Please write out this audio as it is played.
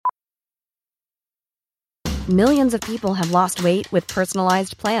Millions of people have lost weight with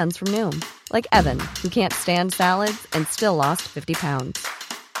personalized plans from Noom. Like Evan, who can't stand salads and still lost 50 pounds.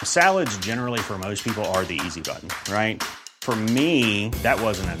 Salads generally for most people are the easy button, right? For me, that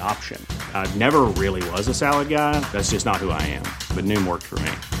wasn't an option. I never really was a salad guy. That's just not who I am. But Noom worked for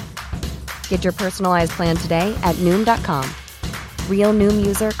me. Get your personalized plan today at Noom.com. Real Noom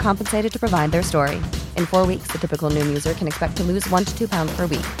user compensated to provide their story. In 4 weeks, the typical Noom user can expect to lose 1 to 2 pounds per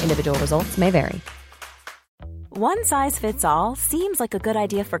week. Individual results may vary. One size fits all seems like a good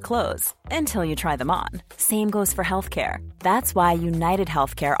idea for clothes until you try them on. Same goes for healthcare. That's why United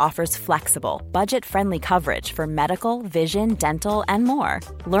Healthcare offers flexible, budget-friendly coverage for medical, vision, dental, and more.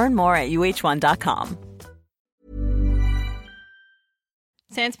 Learn more at uh1.com.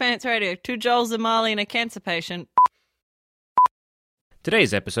 Sans Pants Radio, 2 Joels, a Marley, and a cancer patient.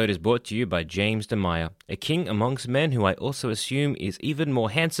 Today's episode is brought to you by James DeMeyer, a king amongst men who I also assume is even more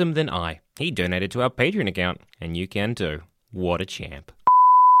handsome than I. He donated to our Patreon account, and you can too. What a champ.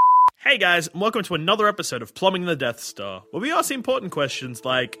 Hey guys, and welcome to another episode of Plumbing the Death Star, where we ask important questions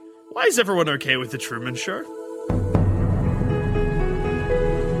like, why is everyone okay with The Truman Show?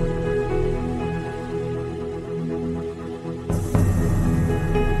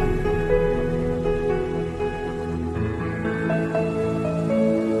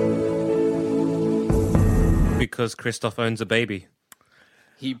 Because Christoph owns a baby.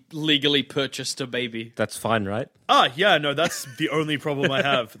 He legally purchased a baby. That's fine, right? Yeah, no, that's the only problem I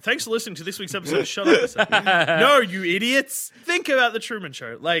have. Thanks for listening to this week's episode of Shut Up a Second. No, you idiots. Think about The Truman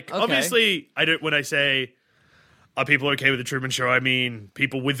Show. Like, obviously, when I say, are people okay with The Truman Show, I mean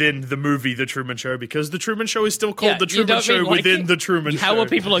people within the movie The Truman Show, because The Truman Show is still called The Truman Show within The Truman Show. How are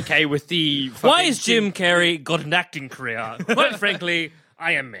people okay with the... Why has Jim Carrey got an acting career? Quite frankly,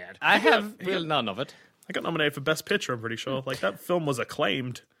 I am mad. I have none of it. I got nominated for Best Picture, I'm pretty sure. Like, that film was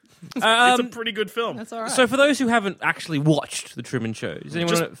acclaimed. It's a pretty good film. That's all right. So for those who haven't actually watched The Truman Show, does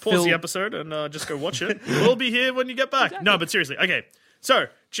anyone just want to pause the episode and just go watch it. We'll be here when you get back. Exactly. No, but seriously. Okay, so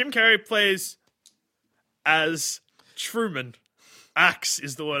Jim Carrey plays as Truman. Axe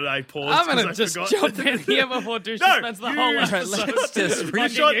is the word I paused. I'm going to just jump in here before Dusha spends the whole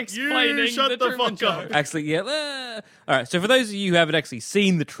episode explaining shut the fuck Show. up. Actually, yeah. All right, so for those of you who haven't actually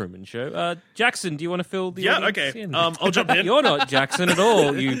seen The Truman Show, Jackson, do you want to fill the audience in? I'll jump in. You're not Jackson at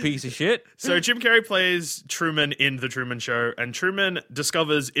all, you piece of shit. So Jim Carrey plays Truman in The Truman Show, and Truman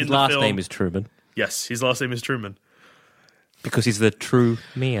discovers in his the film... His last name is Truman. Yes, his last name is Truman. Because he's the true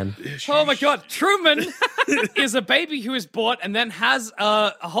man. Oh my god, Truman is a baby who is bought and then has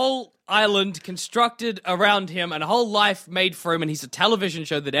a whole island constructed around him and a whole life made for him, and he's a television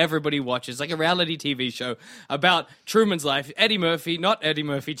show that everybody watches, like a reality TV show about Truman's life. Jim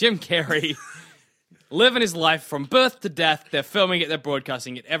Carrey, living his life from birth to death. They're filming it, they're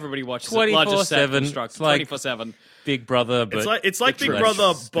broadcasting it, everybody watches it. 24/7. It's like 24/7. Big Brother, but it's like Big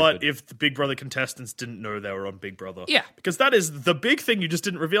Brother, but if the Big Brother contestants didn't know they were on Big Brother. Yeah. Because that is the big thing you just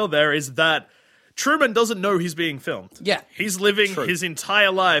didn't reveal there, is that Truman doesn't know he's being filmed. Yeah. He's living his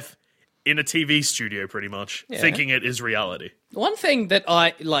entire life in a TV studio, pretty much, thinking it is reality. One thing that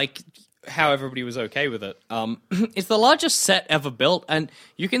I like, how everybody was okay with it, it's the largest set ever built, and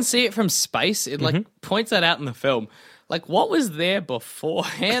you can see it from space. It points that out in the film. Like, what was there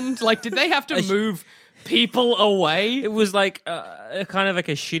beforehand? Like, did they have to move people away? it was like kind of like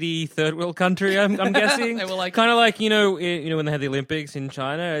a shitty third world country, I'm guessing. They were like, kind of like, you know when they had the Olympics in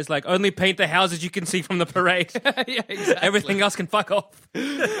China, it's like only paint the houses you can see from the parade. yeah, exactly. Everything else can fuck off.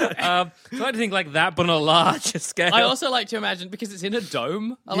 So I think like that, but on a larger scale. I also like to imagine, because it's in a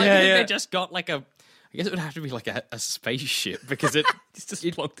dome, I think they just got like a, I guess it would have to be like a spaceship, because it just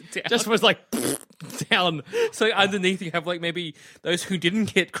plunked it down. just was like down. So underneath you have like maybe those who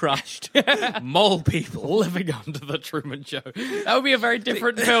didn't get crushed, mole people. Living under the Truman Show. That would be a very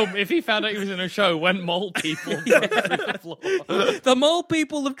different film if he found out he was in a show when mole people broke through the floor. The Mole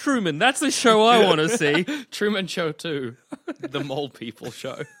People of Truman. That's the show I want to see. Truman Show 2. The Mole People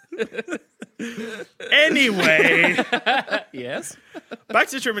Show. Anyway, Yes? back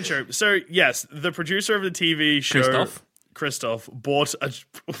to the Truman Show. So, yes, the producer of the TV show, Christoph, bought a...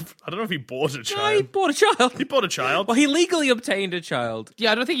 I don't know if he bought a child. No, he bought a child. He bought a child. Well, he legally obtained a child.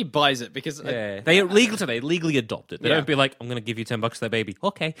 Yeah, I don't think he buys it, because... They legally adopt it. They don't be like, I'm going to give you $10 for that baby.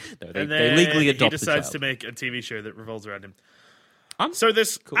 Okay. No, they then legally adopt he decides the to child. make a TV show that revolves around him. So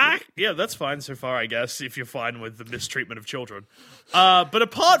this... cool. Yeah, that's fine so far, I guess, if you're fine with the mistreatment of children. But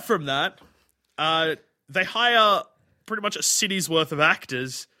apart from that, they hire pretty much a city's worth of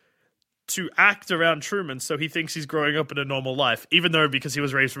actors to act around Truman, so he thinks he's growing up in a normal life, even though because he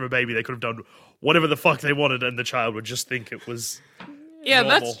was raised from a baby, they could have done whatever the fuck they wanted, and the child would just think it was normal.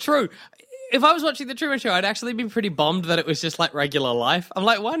 That's true. if I was watching The Truman Show, I'd actually be pretty bummed that it was just like regular life. I'm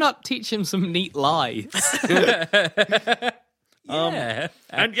like, why not teach him some neat lies? Yeah.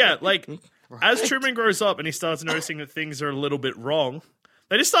 And yeah, like, as Truman grows up and he starts noticing that things are a little bit wrong,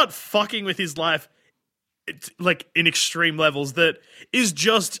 they just start fucking with his life, like, in extreme levels that is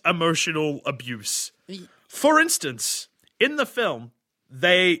just emotional abuse. For instance, in the film,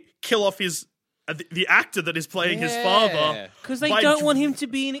 they kill off the actor that is playing his father. Because they don't want him to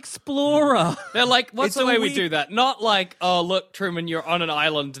be an explorer. They're like, what's It's the a way we weird- do that? Not like, oh, look, Truman, you're on an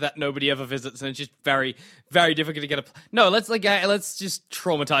island that nobody ever visits and it's just very, very difficult to get a... No, let's just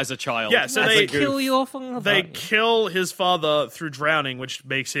traumatize a child. Yeah, so Let's they kill your father. They kill his father through drowning, which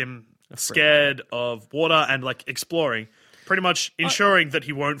makes him scared of water and, like, exploring. Pretty much ensuring that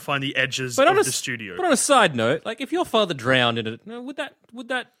he won't find the edges of the studio. But on a side note, like if your father drowned in it, would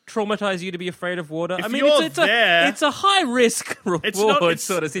that traumatize you to be afraid of water? If I mean, you're it's there- a high risk reward it's-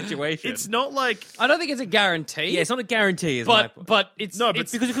 sort of situation. It's not like... I don't think it's a guarantee. Yeah, it's not a guarantee, is my point. but it's... No, but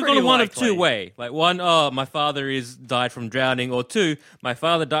it's Because if you've pretty got one of likely. two way, like one, my father died from drowning, or two, my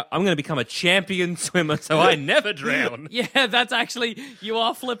father died. I'm going to become a champion swimmer, so I never drown. Yeah, that's actually... You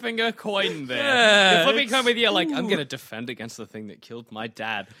are flipping a coin there. Yeah, You're flipping a coin with you, like, I'm going to defend against the thing that killed my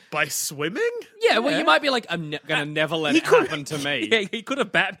dad. By swimming? Yeah, well, you might be like, I'm going to never let it happen to me. Yeah, he could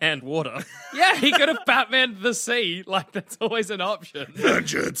have Batman water. Yeah, he could have Batmaned the sea. Like, that's always an option.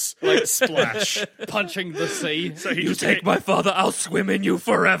 Vengeance! Like, splash. Punching the sea. So he You just take my father, I'll swim in you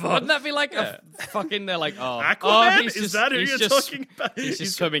forever. Wouldn't that be like a fucking... They're like, Aquaman? he's Is just, that who he's you're just- talking about? He's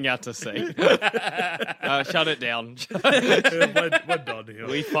just swimming out to sea. Shut it down. We're done here.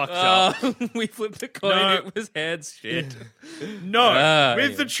 We fucked up. We flipped the coin, No. it was heads. Shit. No, with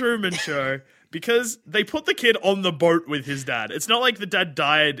anyway. the Truman Show, because they put the kid on the boat with his dad. It's not like the dad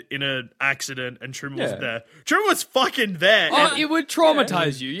died in an accident and Truman Yeah. was there. Truman was fucking there. Oh, it would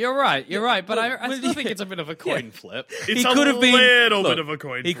traumatize you. You're right. But I still think it's a bit of a coin flip. It's He a could have been little look, bit of a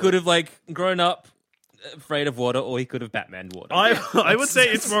coin He flip. could have like grown up afraid of water, or he could have Batman water. I would say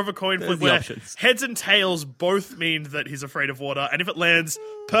it's more of a coin flip the where options. heads and tails both mean that he's afraid of water, and if it lands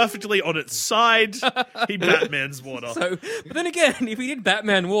perfectly on its side, he Batman's water. So, but then again, if he did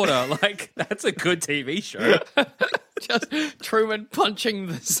Batman water, like that's a good TV show. Just Truman punching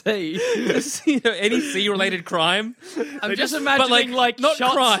the sea. Any sea-related crime, I'm just but imagining like not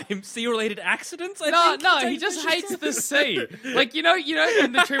shots. crime, sea-related accidents. I No, think, no, he Dave just Fisher hates said. the sea. Like you know,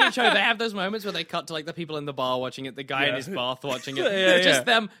 in the Truman Show, they have those moments where they cut to like the people in the bar watching it, the guy in his bath watching it. It's just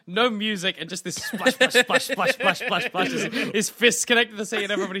them, no music, and just this splash, splash, splash, splash, splash, splash, splash. His fists connected to the sea,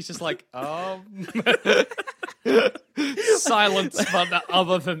 and everybody's just like, silence, but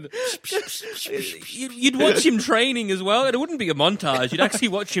other than You'd watch him training as well, and it wouldn't be a montage. You'd actually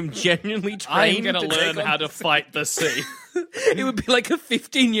watch him genuinely train. I'm gonna learn how to fight the sea. It would be like a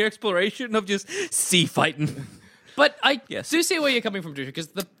 15-year exploration of just sea fighting. But I Yes. do see where you're coming from, Drew, because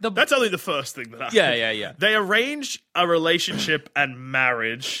the That's only the first thing that happened. Yeah. They arrange a relationship and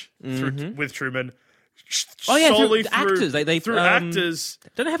marriage with Truman. Oh, yeah, solely through actors. They through actors.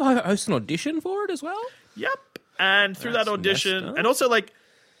 Don't they have a host an audition for it as well? Yep. And through that That's audition, messed up. and also like,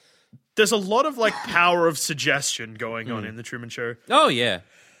 there's a lot of like power of suggestion going on in the Truman Show. Oh yeah.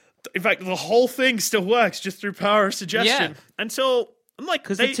 In fact, the whole thing still works just through power of suggestion. Yeah. Until I'm like,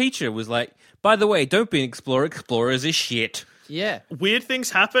 Because the teacher was like, by the way, don't be an explorer. Explorers is shit. yeah. weird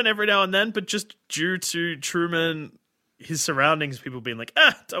things happen every now and then, but just due to Truman, his surroundings, people being like,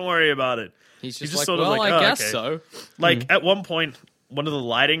 don't worry about it. He's just, just like, sort of well, like, I oh, guess okay. so. Like at one point, one of the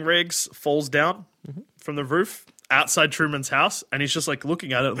lighting rigs falls down from the roof outside Truman's house, and he's just like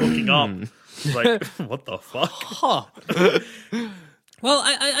looking at it, looking up. He's like, what the fuck? Well,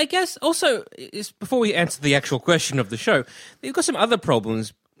 I guess also, before we answer the actual question of the show, you've got some other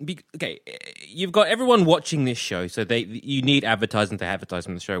problems. Okay, you've got everyone watching this show, so you need advertising to advertise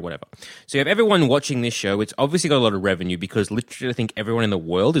on the show, whatever. So you have everyone watching this show. It's obviously got a lot of revenue because literally I think everyone in the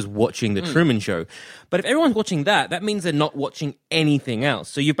world is watching The Truman Show. But if everyone's watching that means they're not watching anything else.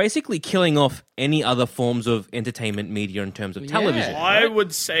 So you're basically killing off any other forms of entertainment media in terms of television. I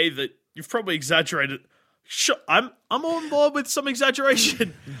would say that you've probably exaggerated. Sure, I'm on board with some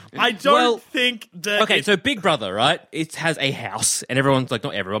exaggeration. I don't think that. Okay, so Big Brother, right? It has a house, and everyone's like,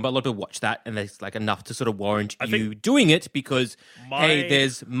 not everyone, but a lot of people watch that, and there's like enough to sort of warrant you doing it because, hey,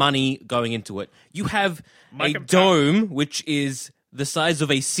 there's money going into it. You have a dome, which is the size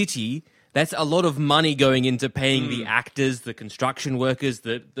of a city. That's a lot of money going into paying the actors, the construction workers,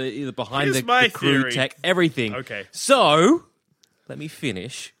 the behind Here's my the crew theory. tech, everything. Okay. So, let me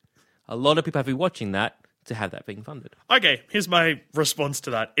finish. A lot of people have been watching that to have that being funded. Okay, here's my response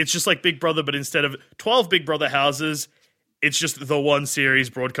to that. It's just like Big Brother, but instead of 12 Big Brother houses, it's just the one series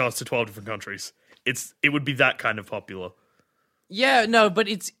broadcast to 12 different countries. It would be that kind of popular. Yeah, no, but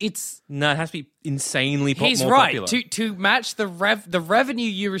it's No, it has to be insanely he's more right popular. to match the revenue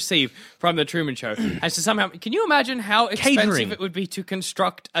you receive from the Truman Show has to somehow. Can you imagine how expensive Catering. it would be to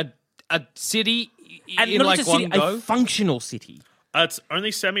construct a city and in not like just one city, go? a functional city. It's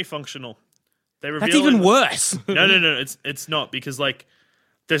only semi-functional. They reveal That's even in- worse. No. It's not because like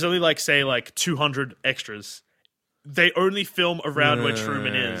there's only like say like 200 extras. They only film around where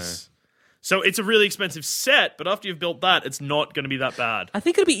Truman is. So it's a really expensive set, but after you've built that, it's not going to be that bad. I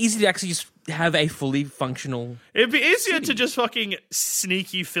think it'd be easy to actually just have a fully functional. It'd be easier to just fucking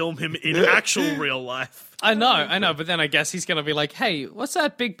sneaky film him in actual real life. I know, but then I guess he's going to be like, hey, what's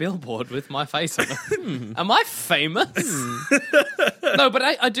that big billboard with my face on it? Am I famous? No, but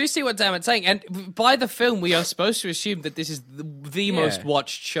I do see what Damit's saying. And by the film, we are supposed to assume that this is the most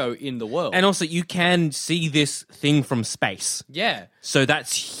watched show in the world. And also, you can see this thing from space. yeah. So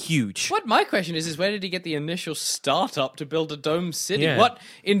that's huge. What my question is where did he get the initial startup to build a dome city? Yeah. What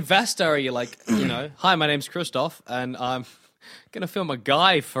investor are you like, hi, my name's Christoph, and I'm going to film a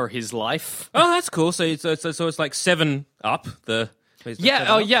guy for his life. Oh, that's cool. So it's like 7 Up.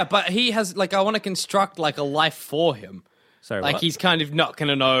 Yeah, but he has, like, I want to construct, like, a life for him. Sorry, Like, what? he's kind of not going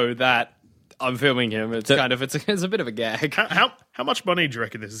to know that I'm filming him. It's kind of, it's a bit of a gag. How much money do you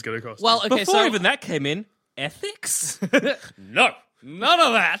reckon this is going to cost? Well, okay, Before so even that came in, ethics? no, none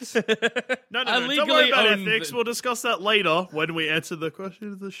of that. no. I Don't legally worry about own ethics. the- We'll discuss that later when we answer the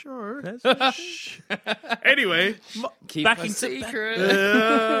question of the show. Anyway, Keep Back a into-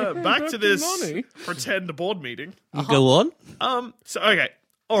 secret. back to this money. pretend board meeting. Go on. So okay,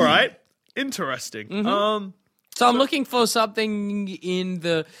 all right, interesting. So I'm looking for something in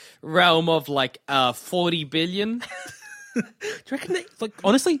the realm of, like, 40 billion. Do you reckon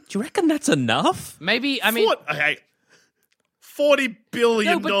honestly, do you reckon that's enough? Maybe, I mean... Okay, $40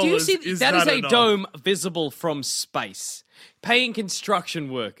 billion. No, but do you see is that is a enough? dome visible from space? Paying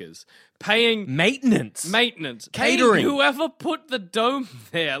construction workers, paying Maintenance. maintenance, Catering. paying whoever put the dome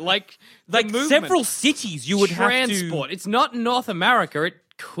there, like the movement, several cities you would transport. have to... It's not North America. It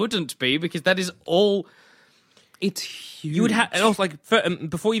couldn't be because that is all. It's huge. You would have, and also like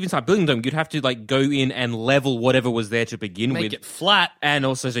before you even start building them, you'd have to like go in and level whatever was there to begin make with, it flat. and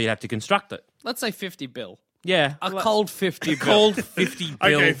also so you'd have to construct it. Let's say 50 bill. Yeah, A cold 50 bill. cold 50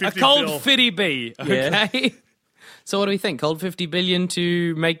 bill. Okay, A 50 cold bill. 50 B. Yeah. Okay. So what do we think? Cold 50 billion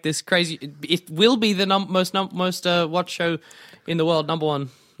to make this crazy? It will be the most watched show in the world. Number one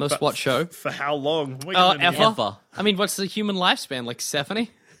most watched show. For how long? What are you gonna do? Ever. I mean, what's the human lifespan? Like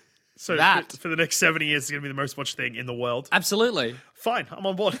 70? So that. for the next 70 years, it's going to be the most watched thing in the world. Absolutely. Fine, I'm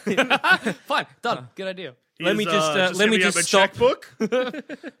on board. Fine. Done. Good idea. Let me just let me just a stop. checkbook.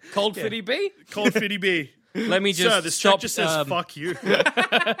 Cold 50 B? Cold 50 B. Let me Sir, just this stop. check just says "fuck you."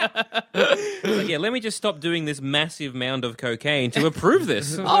 Yeah, let me just stop doing this massive mound of cocaine to approve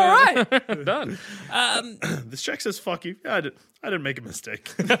this. All right. Done. This check says "fuck you." Yeah, I didn't make a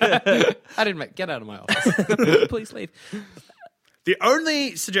mistake. I didn't make. Get out of my office. Please leave. The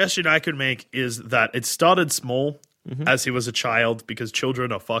only suggestion I could make is that it started small as he was a child because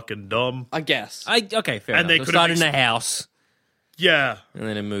children are fucking dumb. I guess. Okay, fair And they enough. It could have started in a house, Yeah. and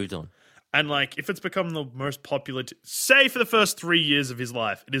then it moved on. And, like, if it's become the most popular... say for the first 3 years of his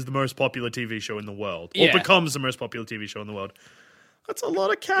life, it is the most popular TV show in the world. Yeah. Or becomes the most popular TV show in the world. That's a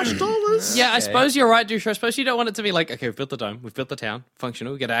lot of cash dollars. Yeah, I suppose you're right, Dusha. I suppose you don't want it to be like, okay, we've built the dome, we've built the town,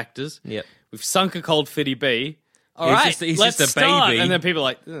 functional, we get actors. Yep. We've sunk a cold 50 B. All He's right, just- he's let's just a start. baby. And then people are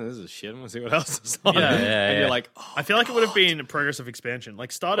like, oh, this is shit. I want to see what else is on. Yeah, and yeah. you're like, oh, I feel like it would have been a progressive expansion.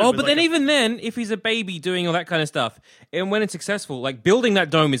 Like, started Oh, with but like then even then, if he's a baby doing all that kind of stuff, and when it's successful, like building that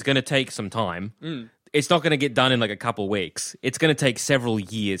dome is going to take some time. It's not going to get done in like a couple weeks. It's going to take several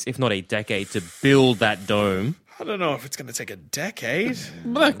years, if not a decade, to build that dome. I don't know if it's going to take a decade.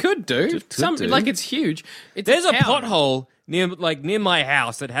 well, it could do. do. Like, it's huge. It's There's a town. pothole near my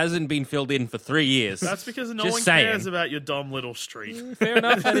house that hasn't been filled in for 3 years. That's because no Just one saying. cares about your dumb little street. Fair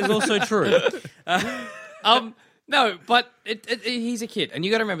enough. That is also true. No, but he's a kid, and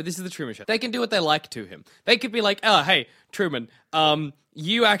you got to remember, this is the Truman Show. They can do what they like to him. They could be like, "Oh, hey, Truman,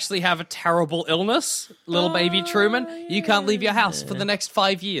 you actually have a terrible illness, little baby Truman. You can't leave your house for the next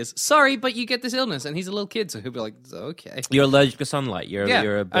 5 years. Sorry, but you get this illness." And he's a little kid, so he'll be like, "Okay." You're allergic to sunlight. You're a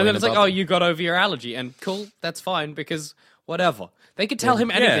boy And then in it's a like, bubble. "Oh, you got over your allergy," and cool, that's fine because whatever. They could tell him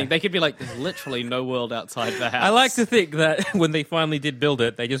yeah. anything. They could be like, there's literally no world outside the house. I like to think that when they finally did build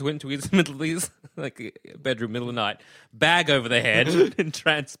it, they just went to his bedroom middle of the night, bag over their head, and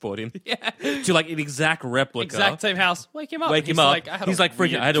transport him to like an exact replica. Exact same house. Wake him up. Wake him He's up. Like, He's like,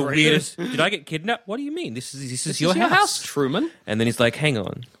 freaking, I had a dream. weirdest. Did I get kidnapped? What do you mean? This is This your is your house. house, Truman. And then he's like, hang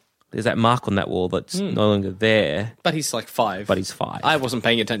on. There's that mark on that wall that's no longer there, But he's like 5. but he's 5. I wasn't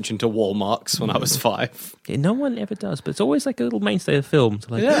paying attention to wall marks when I was 5. Yeah, no one ever does, but it's always like a little mainstay of films.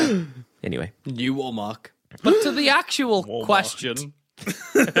 Like, Yeah. Anyway. New wall mark. But to the actual question,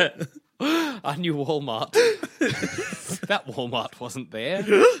 I knew Walmart. That Walmart wasn't there.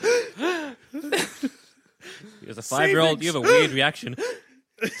 As a 5-year-old, you have a weird reaction.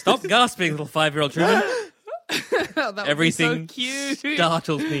 Stop gasping, little 5-year-old Truman. That would Everything be so cute.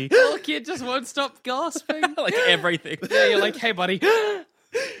 startles me. Little kid just won't stop gasping. Like everything. Yeah, you're like, hey, buddy.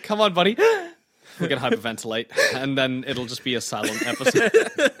 Come on, buddy. We're going to hyperventilate. And then it'll just be a silent episode.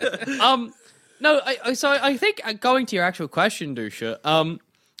 No, I think going to your actual question, Dusha,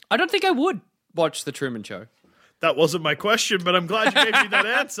 I don't think I would watch The Truman Show. That wasn't my question, but I'm glad you gave me that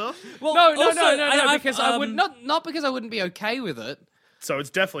answer. Well, No, because I would not because I wouldn't be okay with it. So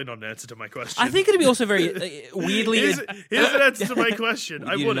it's definitely not an answer to my question. I think it'd be also very weirdly. Here's an answer to my question.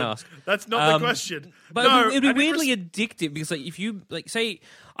 I You wouldn't. didn't ask. That's not the question. But no, it'd be I didn't weirdly addictive because, like, if you say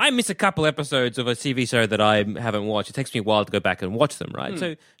I miss a couple episodes of a TV show that I haven't watched, it takes me a while to go back and watch them. Right,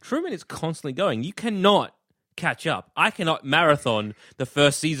 so Truman is constantly going. You cannot catch up. I cannot marathon the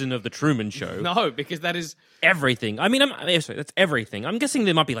first season of the Truman Show. No, because that is Everything. I mean, sorry, that's everything. I'm guessing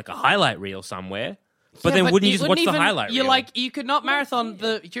there might be like a highlight reel somewhere. But then wouldn't you just watch the highlight You're reel? like, you could not marathon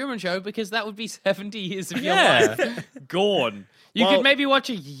the Truman Show because that would be 70 years of your Yeah. life gone. You Well- could maybe watch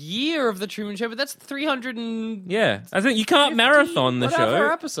a year of the Truman Show, but that's 300 and Yeah, I think you can't marathon the whatever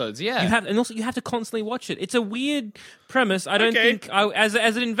show. episodes. Yeah, You have, and also you have to constantly watch it. It's a weird premise. I don't Okay. think, as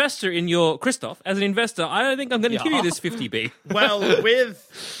an investor in your Christoph, as an investor, I don't think I'm going to give you this 50B. Well,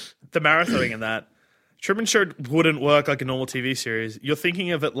 with the marathoning and that, Truman Show wouldn't work like a normal TV series. You're thinking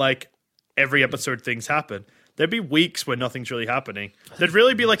of it like every episode things happen. There'd be weeks where nothing's really happening. There'd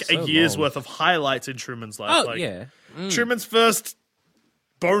really be like a year's long. worth of highlights in Truman's life. Oh, like yeah. Truman's first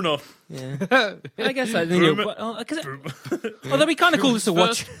boner. I guess I think that'd be kind of cool just to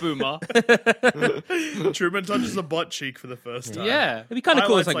watch. First boomer. Truman touches a butt cheek for the first time. Yeah. It'd be kind of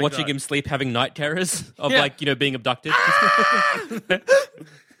cool, Highlights just like like watching that. him sleep, having night terrors of Yeah. being abducted.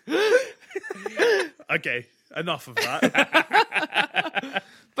 Okay, enough of that.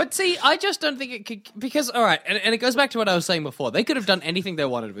 But see, I just don't think it could, because, all right, and it goes back to what I was saying before. They could have done anything they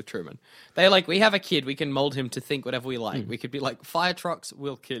wanted with Truman. They're like, we have a kid, we can mold him to think whatever we like. We could be like, fire trucks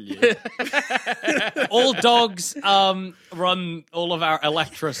will kill you. All dogs run all of our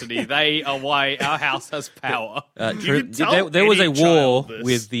electricity. They are why our house has power. can tell There was a any war child this.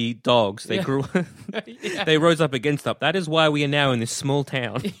 with the dogs. They grew. They rose up against that. That is why we are now in this small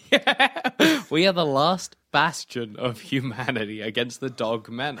town. We are the last bastion of humanity against the dog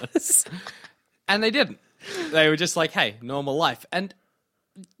menace. And they didn't. They were just like, hey, normal life. And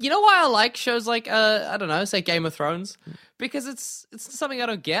you know why I like shows like, I don't know, say Game of Thrones? Because it's something I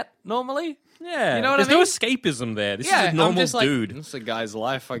don't get normally. Yeah, You know what There's I mean? no escapism there. This Yeah, is a normal I'm just like, dude. It's a guy's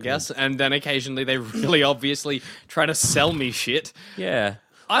life, I guess. And then occasionally they really obviously try to sell me shit. Yeah.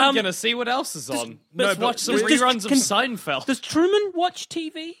 I'm going to see what else is on. Let's but watch some does- reruns of can- Seinfeld. Does Truman watch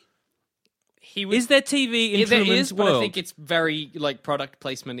TV? He was, Is there TV in yeah, there Truman's is, but world? I think it's very like product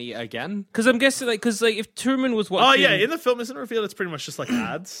placement-y again. Because I'm guessing, because if Truman was Oh watching, yeah, in the film, isn't it revealed it's pretty much just like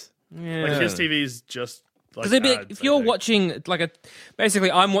ads? yeah. Like his TV is just like Because ads, if I you're think. watching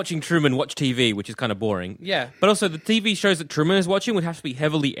basically, I'm watching Truman watch TV, which is kind of boring. Yeah. But also, the TV shows that Truman is watching would have to be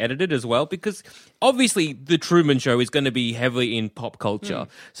heavily edited as well, because obviously the Truman Show is going to be heavily in pop culture.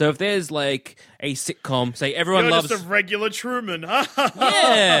 So if there's like a sitcom, say everyone You're loves, just a regular Truman.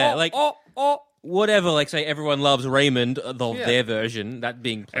 yeah, like whatever, like say everyone loves Raymond, their version, that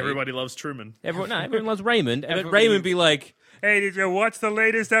being played. Everybody loves Truman. Everyone loves Raymond, and Raymond be like, "Hey, did you watch the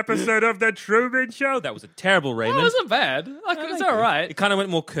latest episode of the Truman Show?" That was a terrible Raymond. It wasn't bad. Like, it was all right. It kind of went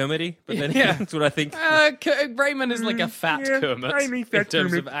more Kermity, but then Yeah. that's what I think. Raymond is like a fat Kermit I mean in fat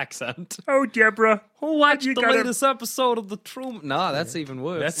terms Kermit. of accent. Oh, Deborah, Watch the latest episode of the Truman. No, that's even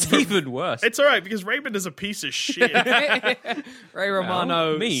worse. That's even worse. It's all right because Raymond is a piece of shit. Ray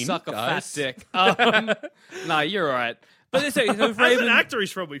Romano, mean, suck a guys. fat dick. No, you're all right. But so if As Raymond, an actor,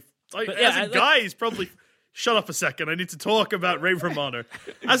 he's probably like, But, yeah, as a like- guy, he's probably. Shut up a second. I need to talk about Ray Romano.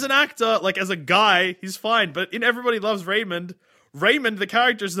 As an actor, like as a guy, he's fine. But in Everybody Loves Raymond, Raymond, the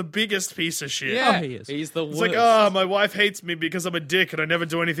character, is the biggest piece of shit. Yeah, he is. he's the It's worst. like, my wife hates me because I'm a dick and I never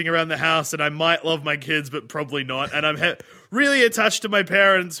do anything around the house and I might love my kids, but probably not. And I'm really attached to my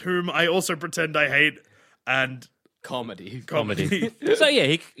parents, whom I also pretend I hate, and comedy. So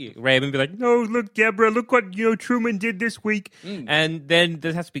yeah, Raymond be like, "No, look, Deborah, look what Truman did this week," and then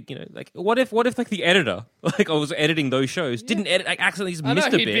there has to be like, what if like the editor, like I was editing those shows, didn't edit, like accidentally just I know,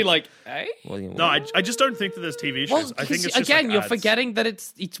 missed a he'd bit. be like, hey? Well, No, I just don't think that there's TV shows. I think it's just again, like you're ads. forgetting that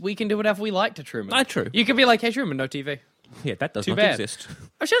it's we can do whatever we like to Truman. True. You could be like, hey, Truman, no TV. Yeah, that does Too not bad. exist. I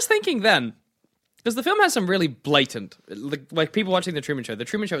was just thinking then, because the film has some really blatant, like people watching The Truman Show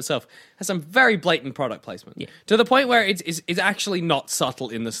itself has some very blatant product placement. Yeah. To the point where it's actually not subtle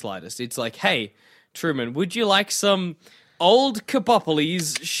in the slightest. It's like, hey, Truman, would you like some old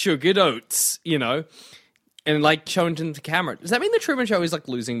Kabopolis sugared oats, and like showing to the camera? Does that mean The Truman Show is like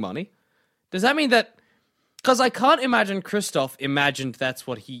losing money? Does that mean that... Because I can't imagine Christoph imagined that's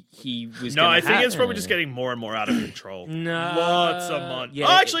what he was No, gonna I think have. it's probably just getting more and more out of control. No. Lots of money. Yeah,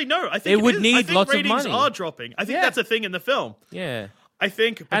 oh, actually, no. I think it would is. need I think lots of ratings money. are dropping. I think Yeah. that's a thing in the film. Yeah. I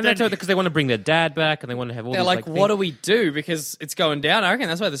think, but And then, that's because they want to bring their dad back and they want to have all They're these, like, things. what do we do? Because it's going down. I reckon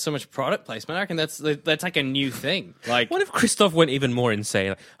that's why there's so much product placement. I reckon that's like a new thing. Like, What if Christoph went even more insane?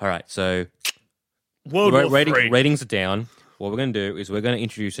 Like, all right, so World War III. ratings are down. What we're going to do is we're going to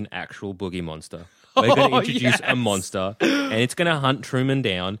introduce an actual boogie monster. We're going to introduce a monster, and it's going to hunt Truman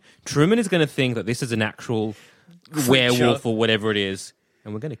down. Truman is going to think that this is an actual werewolf or whatever it is,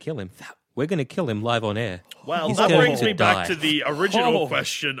 and we're going to kill him. We're going to kill him live on air. Well, He's that going brings to me back die. to the original Oh.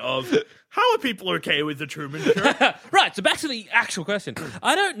 question of how are people okay with the Truman Show? Right, so back to the actual question.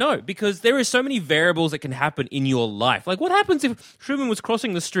 I don't know, because there are so many variables that can happen in your life. Like, what happens if Truman was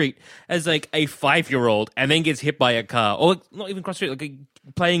crossing the street as, like, a 5-year-old and then gets hit by a car? Or, like, not even cross the street, like,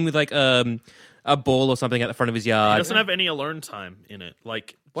 playing with, like, a ball or something at the front of his He yard. doesn't have any alone time in it.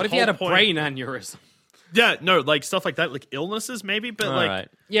 Like, what the if he had a whole point- brain aneurysm? Yeah, no, like stuff like that, like illnesses maybe, but All like right.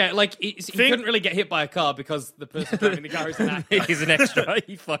 Yeah, like he couldn't really get hit by a car because the person driving the car is an actor. He's an extra.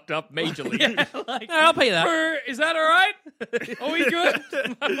 He fucked up majorly. Like, No, I'll pay you that. Is that all right? Are we good?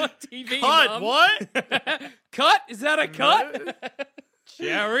 I'm on TV. Cut, Mum. what? Cut? Is that a cut?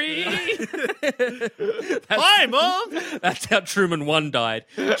 Jerry? Hi, Mom! That's how Truman 1 died.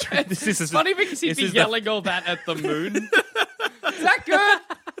 This is Funny because he'd this be is the- yelling all that at the moon. Is that good?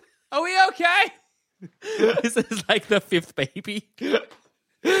 Are we okay? This is like the 5th baby.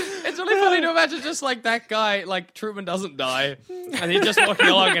 It's really funny to imagine just like that guy, like Truman doesn't die, and he's just walking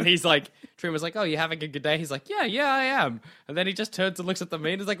along, and he's like, Truman's like, "Oh, you having a good day?" He's like, "Yeah, I am." And then he just turns and looks at the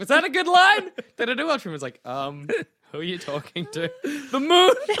moon. He's like, "Was that a good line?" Did I do well? Truman's like, who are you talking to? The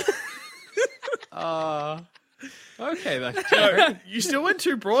moon. Okay then. No, you still went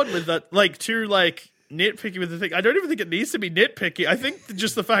too broad with that, like too like nitpicky with the thing. I don't even think it needs to be nitpicky. I think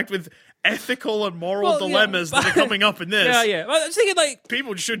just the fact with ethical and moral Well, yeah, dilemmas that are coming up in this, Yeah. Well, I was thinking like,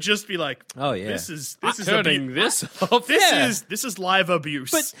 people should just be like, oh yeah. this is Turning this off. this is live abuse.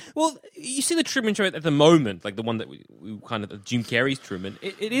 But well, you see the Truman Show at the moment, like the one that we kind of Jim Carrey's Truman.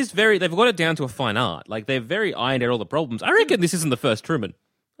 It is very. They've got it down to a fine art. Like they're very ironed out all the problems. I reckon this isn't the first Truman.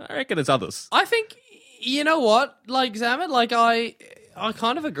 I reckon it's others. I think, you know what, like Zamet, like I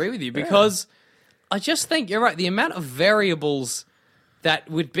kind of agree with you because I just think you're right. The amount of variables that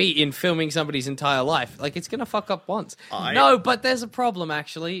would be in filming somebody's entire life, like it's gonna fuck up once. No, but there's a problem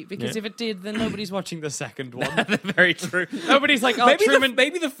actually because if it did, then nobody's watching the second one. Very true. Nobody's like, oh, maybe Truman.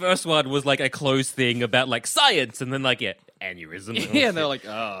 maybe the first one was like a closed thing about like science, and then like aneurysm. Yeah, and they're like,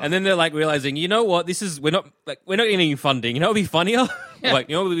 oh. And then they're like realizing, you know what? We're not getting any funding. You know, it'd be funnier. Yeah. Like,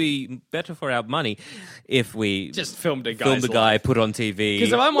 you know, it would be better for our money if we Just filmed a filmed guy's the guy, put it on TV.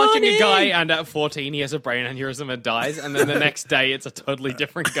 Because if I'm watching Money! a guy and at 14 he has a brain aneurysm and dies, and then the next day it's a totally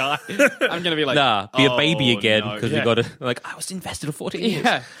different guy, I'm gonna be like, Nah, be a baby oh, again no. because Yeah. we got to like. I was invested for 14 years.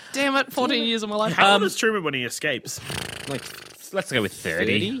 Yeah, damn it, 14 years of my life. how old is Truman when he escapes? Like, let's go with 30.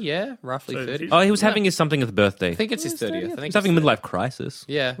 30, yeah, roughly So 30. he's- Oh, he was having his something at the birthday. I think it's his 30th. I think He's having a it's midlife crisis.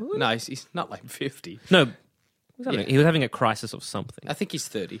 Yeah, no, he's not like 50. No, he was having a crisis of something. I think he's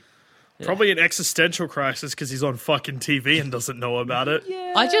 30. Probably an existential crisis because he's on fucking TV and doesn't know about it.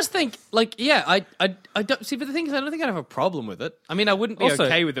 I just think, like, yeah, I don't see, but the thing is, I don't think I'd have a problem with it. I mean, I wouldn't be Also,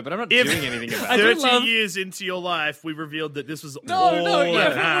 okay with it, but I'm not If doing anything about it. 30 years into your life, we revealed that this was No, all yeah,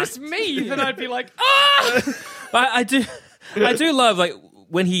 an if it act. was me, then I'd be like, ah! But I do love like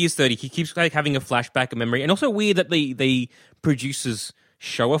when he is 30, he keeps like having a flashback of memory, and also weird that the producers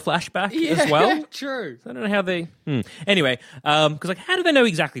show a flashback as well. True. I don't know how they. Anyway, because like, how do they know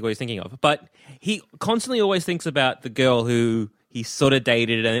exactly what he's thinking of? But he constantly always thinks about the girl who he sort of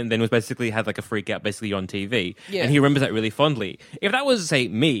dated and then was basically had like a freak out basically on TV. Yeah. And he remembers that really fondly. If that was, say,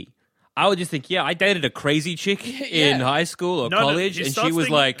 me, I would just think, yeah, I dated a crazy chick in high school or college, he and she starts was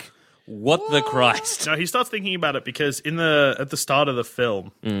thinking- like, what the Christ? No, he starts thinking about it because at the start of the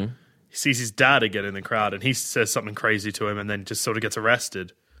film, he sees his dad again in the crowd, and he says something crazy to him, and then just sort of gets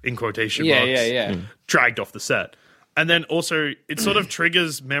arrested in quotation marks, dragged off the set. And then also, it sort of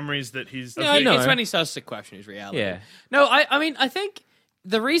triggers memories that he's... Yeah, I know. It's when he starts to question his reality. Yeah. No, I mean, I think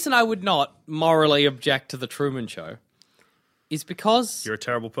the reason I would not morally object to the Truman Show is because... You're a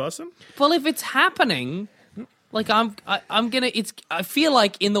terrible person? Well, if it's happening, like I'm gonna. I feel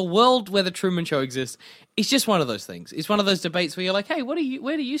like in the world where the Truman Show exists, it's just one of those things. It's one of those debates where you're like, hey, where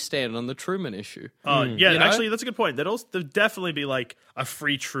do you stand on the Truman issue? Yeah, You know? actually, that's a good point. There'd definitely be like a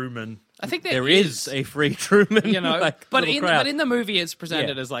free Truman. I think There is a free Truman, you know, like, but little in crowd. but in the movie, it's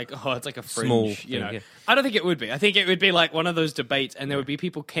presented as like, oh, it's like a fringe, Small you know. thing, yeah. I don't think it would be. I think it would be like one of those debates, and there would be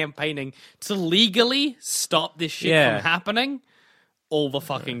people campaigning to legally stop this shit Yeah. from happening all the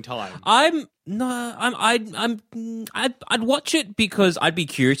fucking time. I'd watch it because I'd be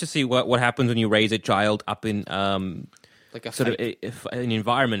curious to see what happens when you raise a child up in Like a sort of fake- an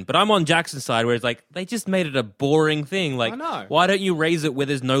environment. But I'm on Jackson's side where it's like they just made it a boring thing. Like, I know. why don't you raise it where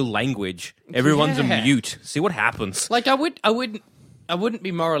there's no language? Everyone's a Yeah. mute. See what happens. Like I wouldn't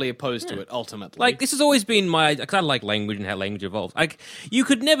be morally opposed to it ultimately. Like, this has always been my... Because I like language and how language evolves. Like, you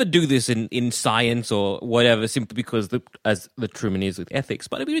could never do this in science or whatever simply because, as the Truman is with ethics.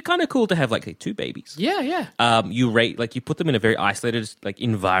 But it'd be kind of cool to have, like, say, two babies. yeah. You put them in a very isolated, like,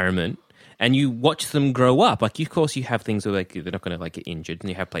 environment and you watch them grow up. Like, of course, you have things where like, they're not going to, like, get injured and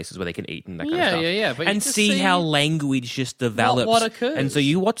you have places where they can eat and that kind of stuff. Yeah. But you And just see how language just develops. what occurs. And so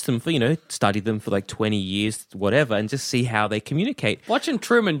you watch them for, study them for, like, 20 years, whatever, and just see how they communicate. Watching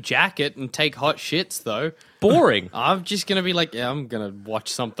Truman jacket and take hot shits though. Boring. I'm just gonna be like, yeah, I'm gonna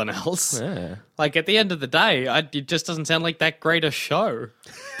watch something else. Yeah. Like at the end of the day, it just doesn't sound like that great a show.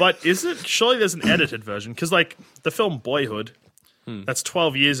 But is it? Surely there's an edited version because, like, the film Boyhood, that's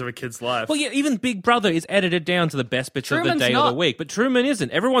 12 years of a kid's life. Well, yeah, even Big Brother is edited down to the best bits of Truman's the day of not. the week. But Truman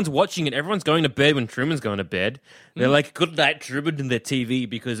isn't. Everyone's watching it. Everyone's going to bed when Truman's going to bed. They're like, good night, Truman, in their TV,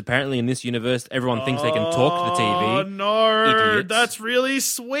 because apparently in this universe, everyone thinks they can talk the Oh, TV. no. Idiots. That's really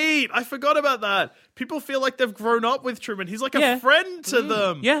sweet. I forgot about that. People feel like they've grown up with Truman. He's like a Yeah. friend to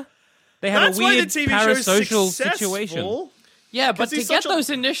them. Yeah. They have That's a why weird the TV show's parasocial successful. situation. Yeah, but 'Cause to he's get such a- those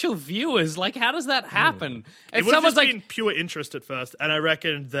initial viewers, like, how does that happen? It If would have someone's just like, been pure interest at first, and I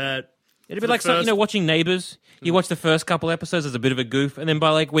reckon that... It'd for be the like, first- watching Neighbours. You watch the first couple episodes as a bit of a goof, and then by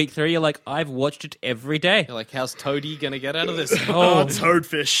like week 3, you're like, I've watched it every day. you're like, how's Toadie gonna get out of this? Oh,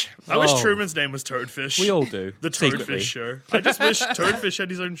 Toadfish. I wish Oh. Truman's name was Toadfish. We all do. The secretly. Toadfish Show. I just wish Toadfish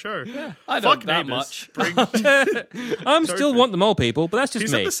had his own show. I don't Fuck that Neighbours. much. Bring- I'm still want them all, people, but that's just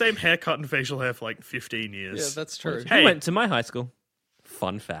He's me. had the same haircut and facial hair for like 15 Yeah, years. that's true. Who Hey. went to my high school?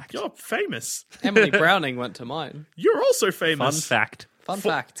 Fun fact. You're famous. Emily Browning went to mine. You're also Fun famous. fact. Fun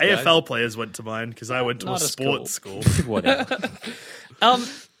fact. guys. AFL players went to mine because I went to a Not a sports school. Whatever.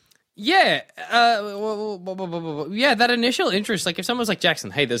 Yeah, yeah. That initial interest, like if someone was like,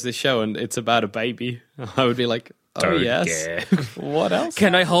 Jackson, hey, there's this show and it's about a baby, I would be like, oh Don't yes. care. What else?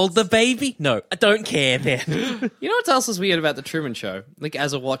 Can I hold the baby? No, I don't care then. You know what else is weird about the Truman Show? Like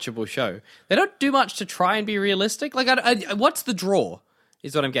as a watchable show, they don't do much to try and be realistic. Like, what's the draw?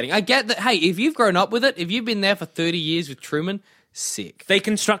 Is what I'm getting. I get that. Hey, if you've grown up with it, if you've been there for 30 years with Truman, sick. They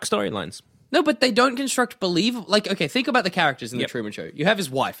construct storylines. No, but they don't construct believable. Like, okay, think about the characters in the Truman Show. You have his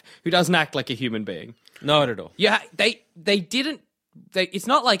wife, who doesn't act like a human being. Not at all. Yeah, they didn't. It's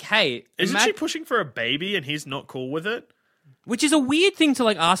not like, hey, Isn't she pushing for a baby and he's not cool with it? Which is a weird thing to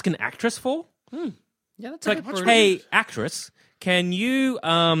like ask an actress for. Yeah, that's Like, brutal. hey, actress, can you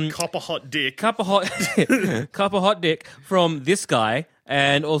Cop a hot dick. cup a hot dick from this guy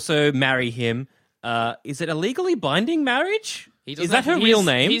and also marry him? Is it a legally binding marriage? He Is doesn't that have- her real he's-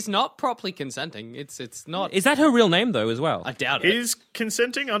 name? He's not properly consenting. It's not. Is that her real name though as well? I doubt it. He's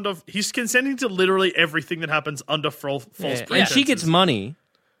consenting to literally everything that happens under false Yeah. pretenses. And she gets money.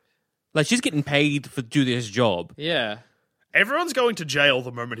 Like she's getting paid for do this job. Yeah. Everyone's going to jail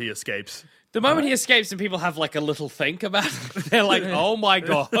the moment he escapes. The moment he escapes and people have like a little think about it, they're like, "Oh my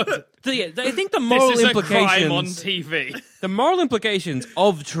god, I think the moral this is a implications crime on TV." the moral implications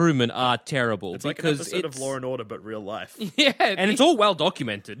of Truman are terrible It's like an because episode it's of Law and Order, but real life. Yeah, and it's all well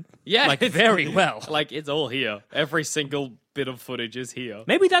documented. yeah, like it's- very well. Like it's all here. Every single bit of footage is here.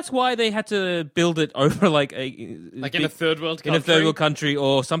 Maybe that's why they had to build it over like Like in a third world in country. a third world country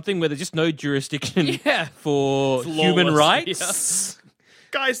or something where there's just no jurisdiction Yeah. for It's human lawless, rights.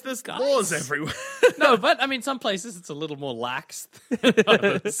 Guys, there's laws everywhere. No, but I mean, some places it's a little more lax than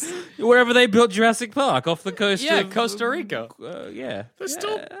others. Wherever they built Jurassic Park off the coast Yeah, of Costa Rica. yeah. There's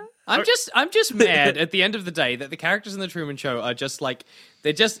still... I'm just mad at the end of the day that the characters in the Truman Show are just like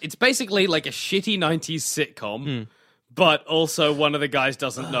it's basically like a shitty 90s sitcom, but also one of the guys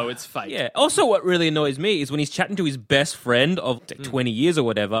doesn't know it's fake. Yeah. Also, what really annoys me is when he's chatting to his best friend of 20 years or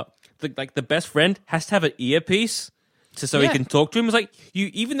whatever, the best friend has to have an earpiece so he can talk to him. It's like,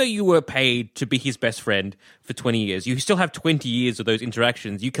 even though you were paid to be his best friend for 20 years, you still have 20 years of those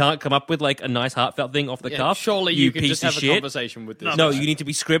interactions. You can't come up with like a nice heartfelt thing off the cuff. Surely you could piece just of have a shit. conversation with this. No, you need to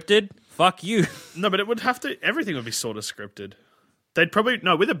be scripted. Fuck you. No, but it would have to... Everything would be sort of scripted. They'd probably...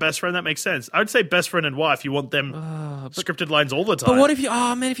 No, with a best friend, that makes sense. I would say best friend and wife, you want them scripted lines all the time. But what if you...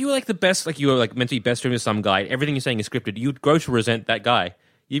 Oh, man, if you were like the best... Like you were like meant to be best friend with some guy, everything you're saying is scripted, you'd grow to resent that guy.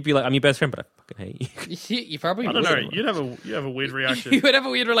 You'd be like, I'm your best friend, but I fucking hate you. You probably I don't know. would. You'd have a weird reaction. You would have a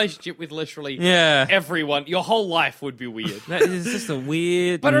weird relationship with literally everyone. Your whole life would be weird. That is just a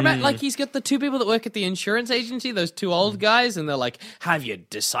weird... But remember, like, he's got the two people that work at the insurance agency, those two old guys, and they're like, have you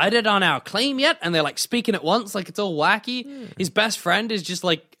decided on our claim yet? And they're like speaking at once, like it's all wacky. His best friend is just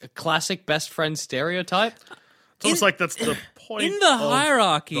like a classic best friend stereotype. It's almost like that's the point in the of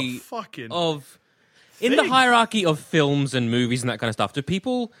hierarchy the fucking of... In the hierarchy of films and movies and that kind of stuff, do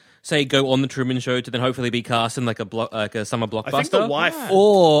people say go on the Truman Show to then hopefully be cast in like a summer blockbuster? I think the wife,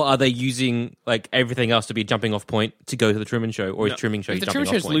 or are they using like everything else to be a jumping off point to go to the Truman Show, or is Truman Show If the jumping Truman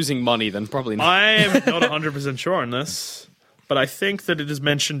off Show's point? losing money, then probably not. I am not 100% sure on this, but I think that it is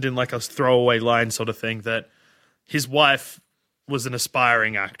mentioned in like a throwaway line sort of thing that his wife was an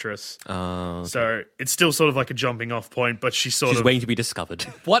aspiring actress. So it's still sort of like a jumping off point, but she's waiting to be discovered.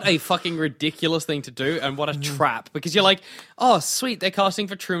 What a fucking ridiculous thing to do, and what a trap. Because you're like, oh, sweet, they're casting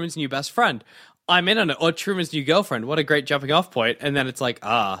for Truman's new best friend. I'm in on it. Or Truman's new girlfriend. What a great jumping off point. And then it's like,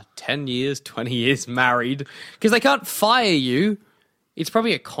 10 years, 20 years married. Because they can't fire you. It's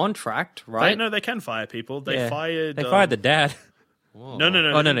probably a contract, right? No, they can fire people. They fired... They fired the dad. No.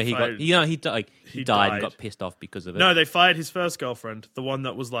 Oh, no, he fired- he died and got pissed off because of it. No, they fired his first girlfriend, the one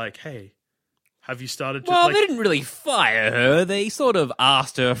that was like, hey, have you started... Well, like, they didn't really fire her. They sort of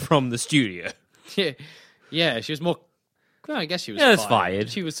asked her from the studio. Yeah, she was more... Well, I guess she was Yeah, it's fired. fired.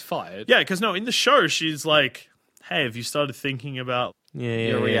 She was fired. Yeah, because no, in the show, she's like, hey, have you started thinking about...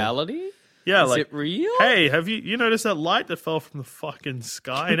 Your reality? Yeah, Is like, it real? hey, have you noticed that light that fell from the fucking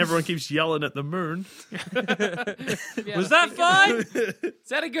sky and everyone keeps yelling at the moon? Was that fine? Is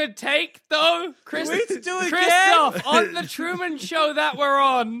that a good take, though? we need to do it Christoph, on the Truman Show that we're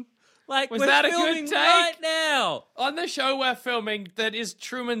on. Like, Was we're that a good filming take? right now. On the show we're filming that is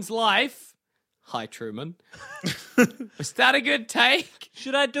Truman's life. Hi, Truman. Was that a good take?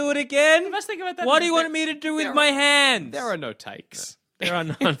 Should I do it again? I must think about that. What do you want me to do with my hands? There are no takes. There are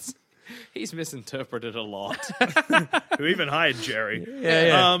none. He's misinterpreted a lot. Who even hired Jerry?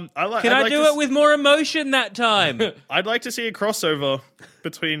 Yeah. Can Can I do it with more emotion that time? I'd like to see a crossover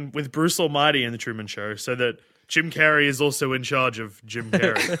with Bruce Almighty and the Truman Show, so that Jim Carrey is also in charge of Jim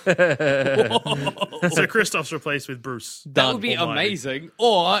Carrey. So Christoph's replaced with Bruce. That would be Almighty. amazing.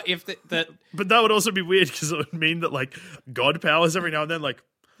 Or if that. But that would also be weird because it would mean that like God powers every now and then, like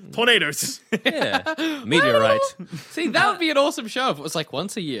tornadoes. Yeah. Meteorite. See, that would be an awesome show if it was like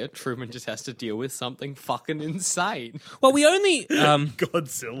once a year, Truman just has to deal with something fucking insane. Well, we only...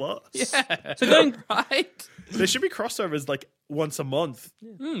 Godzilla. Yeah. So going... Right? There should be crossovers like once a month.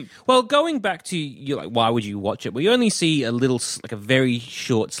 Well, going back to you, like, why would you watch it? We only see a little, like a very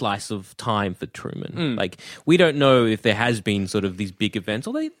short slice of time for Truman. Like, we don't know if there has been sort of these big events,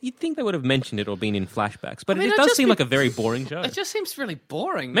 although you'd think they would have mentioned it or been in flashbacks. But I mean, it it'd does just seem be- like a very boring show. It just seems really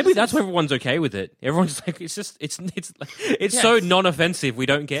boring. Maybe that's why everyone's okay with it. Everyone's just like, it's so non-offensive. We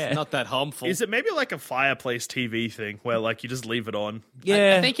don't care. not that harmful. Is it maybe like a fireplace TV thing where like you just leave it on?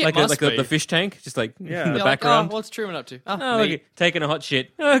 Yeah, I think it like must like be. the fish tank, just like in the You're like, background. what's Truman up to? Oh, me. okay. Taking a hot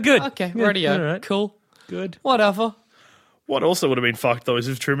shit. Oh, good. Okay, Good. radio. All right. Cool. Good. Whatever. What also would have been fucked though is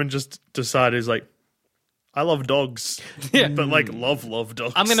if Truman just decided he's like, I love dogs. Yeah. But like love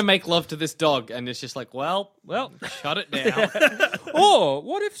dogs. I'm going to make love to this dog. And it's just like, well, shut it down. Or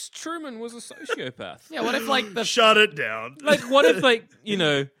what if Truman was a sociopath? Yeah, what if like the... shut it down. Like, what if, like, you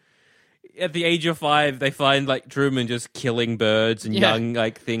know, at the age of 5, they find, like, Truman just killing birds and Yeah. young,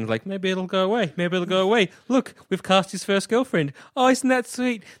 like, things. Like, maybe it'll go away. Maybe it'll go away. Look, we've cast his first girlfriend. Oh, isn't that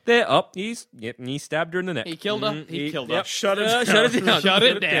sweet? There, he stabbed her in the neck. He killed her. He killed her. Yep. Shut it down. Shut it down. Shut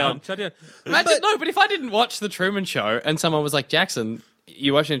it down. Shut it down. Imagine, but if I didn't watch The Truman Show and someone was like, Jackson,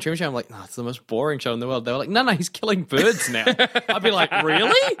 you watching the Truman Show? I'm like, no, it's the most boring show in the world. They were like, no, he's killing birds now. I'd be like,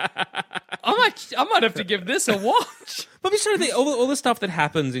 really? I might have to give this a watch. But I'm just trying to think, all the stuff that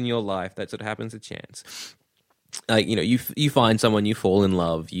happens in your life that sort of happens to chance. Like, you find someone, you fall in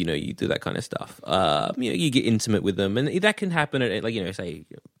love, you do that kind of stuff. You get intimate with them, and that can happen at, like, say...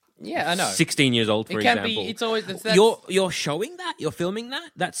 Yeah, I know. 16 years old, for example. It can be, it's always... You're showing that? You're filming that?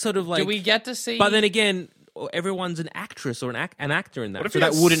 That's sort of like... Do we get to see... But then again... everyone's an actress or an actor in that, so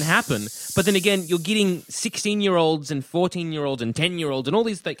that wouldn't happen. But then again, you're getting 16-year-olds and 14-year-olds and 10-year-olds and all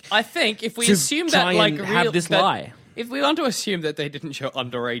these like. I think if we assume that like have this lie, if we want to assume that they didn't show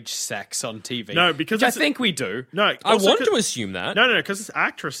underage sex on TV, no, because I think we do. No, I want to assume that. No, because it's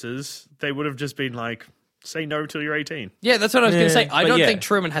actresses. They would have just been like, say no till you're 18. Yeah, that's what I was going to say. I don't think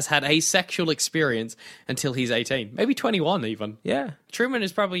Truman has had a sexual experience until he's 18. Maybe 21 even. Yeah. Truman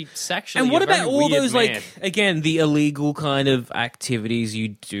is probably sexually And what a very about all weird those, man. like, again, the illegal kind of activities you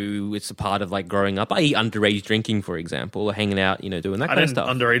do? It's a part of, like, growing up. I.e. underage drinking, for example, or hanging out, doing that kind of stuff.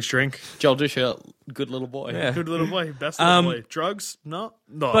 Underage drink. Joel Dusha, good little boy. Yeah. Good little boy. Best little boy. Drugs? No.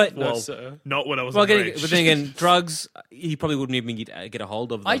 But- well, No, sir. not when I was But underage. then again, drugs, he probably wouldn't even get a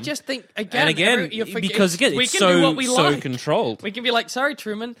hold of them. I just think, again... And again, because, again, we it's can do what we so like. controlled. We can be like, sorry,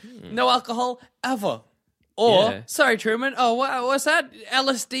 Truman, no alcohol ever. Or, Yeah. sorry, Truman, oh, what's that?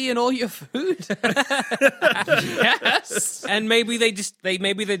 LSD in all your food? Yes. And maybe they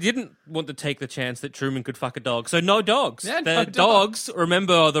didn't want to take the chance that Truman could fuck a dog, so no dogs. Yeah, the no dogs.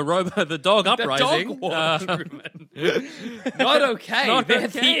 Remember the dog The uprising. dog war, Truman. Not okay. Not They're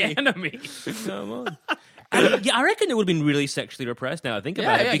okay. the enemy. Come on. And, I reckon it would have been really sexually repressed. Now I think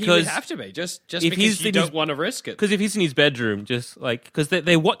about it, he would because have to be just if because he's you in don't his- want to risk it. Because if he's in his bedroom, just like because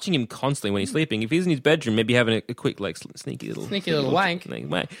they're watching him constantly when he's sleeping. If he's in his bedroom, maybe having a quick like sneaky little wank.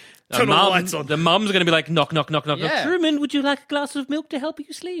 wank. Turn all the lights on. The mum's going to be like knock knock knock knock knock. Yeah. Truman, would you like a glass of milk to help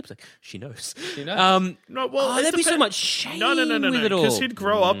you sleep? It's like she knows. She knows. No, well, it there'd be so depend- much shame. No, with it all. because he'd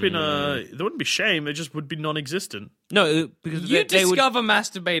grow up in a... There wouldn't be shame, it just would be non-existent. No, because You they would. discover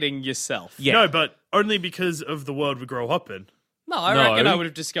masturbating yourself. Yeah. No, but only because of the world we grow up in. No, I No. reckon I would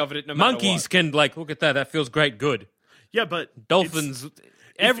have discovered it no matter Monkeys what. can like look at that. That feels great. Good. Yeah, but... Dolphins.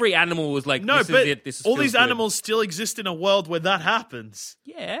 Every animal was like, No, this but is it. This all feels these good. animals still exist in a world where that happens.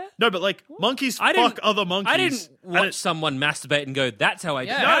 Yeah. No, but like monkeys I didn't- fuck other monkeys. I didn't and watch it- someone masturbate and go, "That's how I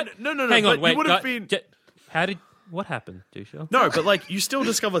do." Yeah. it." No, Hang on, but wait. you would have been... What happened, Dusha? No, but like you still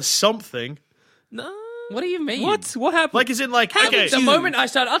discover something. No. What do you mean? What happened? Like, as in, like, okay. The moment I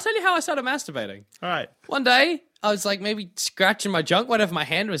started, I'll tell you how I started masturbating. All right. One day, I was like maybe scratching my junk, whatever, my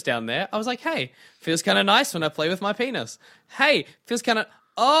hand was down there. I was like, hey, feels kind of nice when I play with my penis. Hey, feels kind of,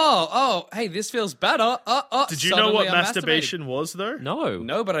 hey, this feels better. Did you know Suddenly what I'm masturbation was, though? No.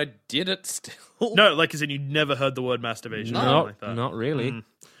 No, but I did it still. No, like, as in you never heard the word masturbation. or anything Not, like that. not really.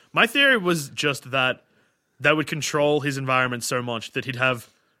 My theory was just that would control his environment so much that he'd have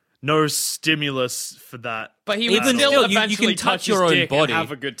no stimulus for that. But he would Even still still, you eventually can touch his your own dick body. and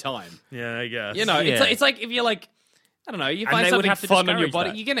have a good time. Yeah, I guess. You know, Yeah. it's like if you're like, I don't know, you And find they would something have to fun on your discourage body,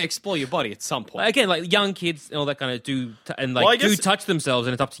 that. you're going to explore your body at some point. Again, like young kids and all that kind of do I guess- touch themselves,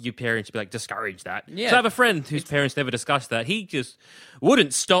 and it's up to your parents to be like discourage that. Yeah. So I have a friend whose parents never discussed that. He just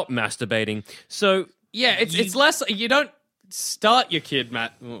wouldn't stop masturbating. So Yeah, it's less. You don't start your kid,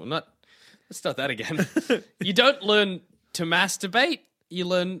 Matt. Well, let's start that again. You don't learn to masturbate. You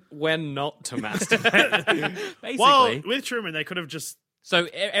learn when not to masturbate. basically, Well, with Truman, they could have just... so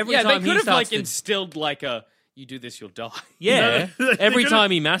every Yeah, they time could he have starts like to, instilled like a you do this, you'll die. yeah, No, they every could've-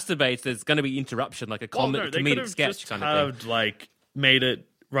 time he masturbates, there's going to be interruption, like a Well, no, they could comedic have sketch just kind of thing. have, like, made it,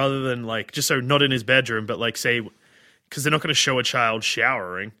 rather than, like, just so not in his bedroom, but, like, say... Because they're not going to show a child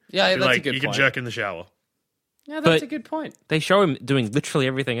showering. Yeah, Be that's a like, good you can point. jerk in the shower. Yeah, that's But- a good point. They show him doing literally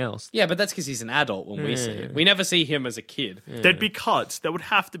everything else. Yeah, but that's because he's an adult when we see it. We never see him as a kid. There'd be cuts. There would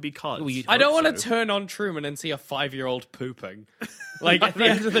have to be cuts. I don't want to turn on Truman and see a 5-year-old pooping. Like, at the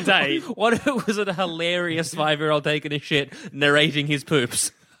end of the day, What if it was a hilarious 5-year-old taking a shit, narrating his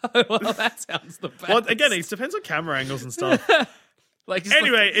poops? well, that sounds the best. Well, again, it depends on camera angles and stuff. Like just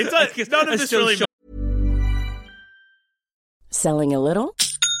Anyway, none of a this still really shot. Selling a little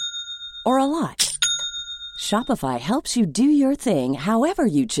or a lot? Shopify helps you do your thing however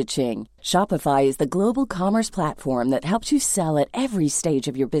you cha-ching. Shopify is the global commerce platform that helps you sell at every stage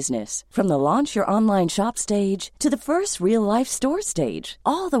of your business. From the launch your online shop stage to the first real-life store stage,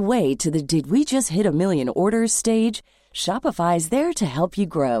 all the way to the did we just hit a million orders stage. Shopify is there to help you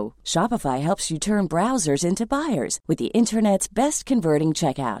grow. Shopify helps you turn browsers into buyers with the internet's best converting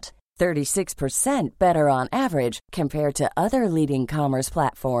checkout. 36% better on average compared to other leading commerce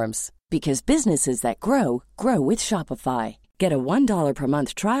platforms. Because businesses that grow, grow with Shopify. Get a $1 per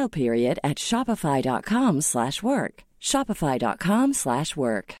month trial period at shopify.com/work.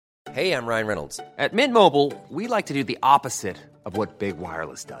 Shopify.com/work. Hey, I'm Ryan Reynolds. At Mint Mobile, we like to do the opposite of what Big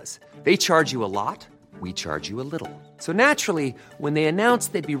Wireless does. They charge you a lot, we charge you a little. So naturally, when they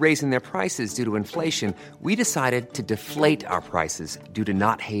announced they'd be raising their prices due to inflation, we decided to deflate our prices due to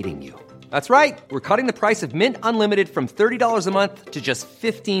not hating you. That's right. We're cutting the price of Mint Unlimited from $30 a month to just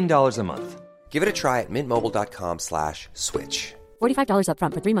 $15 a month. Give it a try at mintmobile.com/switch. $45 up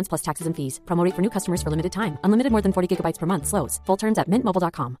front for 3 months plus taxes and fees. Promo rate for new customers for limited time. Unlimited more than 40 gigabytes per month. Slows full terms at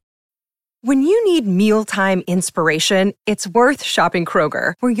mintmobile.com. When you need mealtime inspiration, it's worth shopping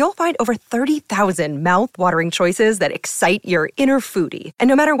Kroger, where you'll find over 30,000 mouth-watering choices that excite your inner foodie. And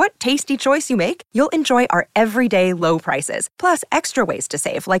no matter what tasty choice you make, you'll enjoy our everyday low prices, plus extra ways to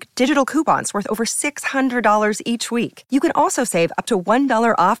save, like digital coupons worth over $600 each week. You can also save up to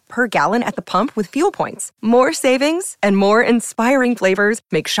 $1 off per gallon at the pump with fuel points. More savings and more inspiring flavors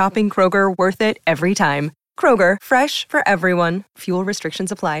make shopping Kroger worth it every time. Kroger, fresh for everyone. Fuel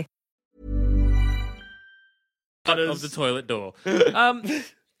restrictions apply. Of the toilet door. Yeah,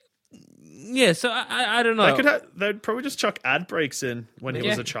 so I don't know. They'd probably just chuck ad breaks in when he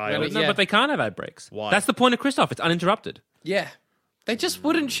was a child. No, but they can't have ad breaks. Why? That's the point of Christoph. It's uninterrupted. Yeah. They just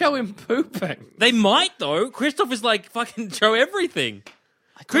wouldn't show him pooping. They might, though. Christoph is like fucking show everything.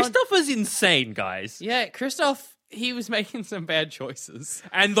 Christoph is insane, guys. Yeah, Christoph, he was making some bad choices.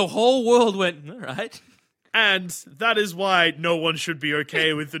 And the whole world went, all right. And that is why no one should be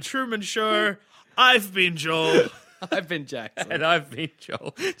okay with The Truman Show. I've been Joel. I've been Jackson. And I've been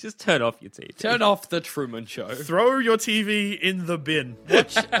Joel. Just turn off your TV. Turn off The Truman Show. Throw your TV in the bin.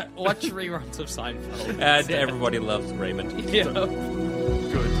 Watch reruns of Seinfeld. And everybody loves Raymond. Yeah. Good.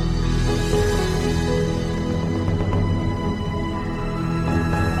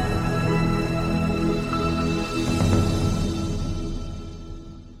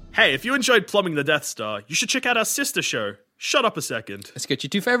 Hey, if you enjoyed Plumbing the Death Star, you should check out our sister show, Shut Up a Second. Let's get your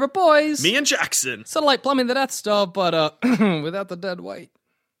two favorite boys. Me and Jackson. Sort of like Plumbing the Death Star, but without the dead weight.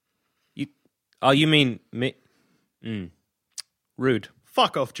 You mean me? Rude.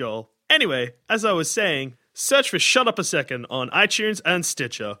 Fuck off, Joel. Anyway, as I was saying, search for Shut Up a Second on iTunes and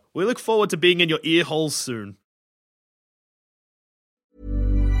Stitcher. We look forward to being in your ear holes soon.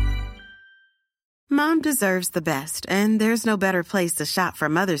 Mom deserves the best, and there's no better place to shop for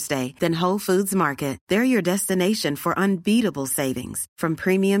Mother's Day than Whole Foods Market. They're your destination for unbeatable savings, from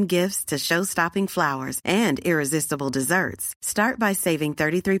premium gifts to show-stopping flowers and irresistible desserts. Start by saving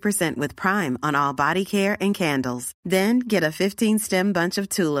 33% with Prime on all body care and candles. Then get a 15-stem bunch of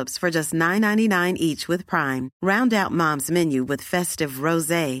tulips for just $9.99 each with Prime. Round out Mom's menu with festive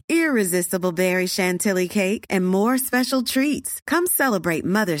rosé, irresistible berry chantilly cake, and more special treats. Come celebrate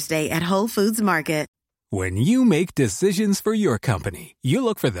Mother's Day at Whole Foods Market. When you make decisions for your company, you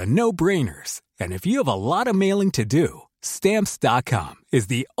look for the no-brainers. And if you have a lot of mailing to do, Stamps.com is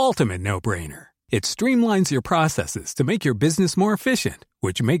the ultimate no-brainer. It streamlines your processes to make your business more efficient,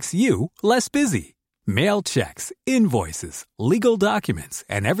 which makes you less busy. Mail checks, invoices, legal documents,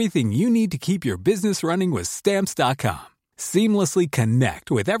 and everything you need to keep your business running with Stamps.com. Seamlessly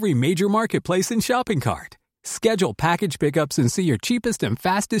connect with every major marketplace and shopping cart. Schedule package pickups and see your cheapest and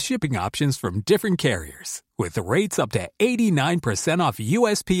fastest shipping options from different carriers, with rates up to 89% off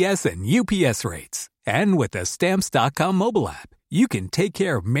USPS and UPS rates. And with the Stamps.com mobile app, you can take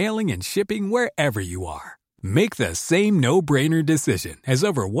care of mailing and shipping wherever you are. Make the same no-brainer decision as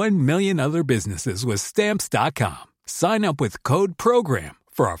over 1 million other businesses with Stamps.com. Sign up with code PROGRAM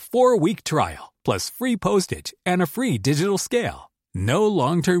for a 4-week trial, plus free postage and a free digital scale. No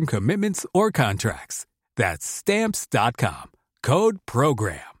long-term commitments or contracts. That's Stamps.com. Code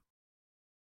PROGRAM.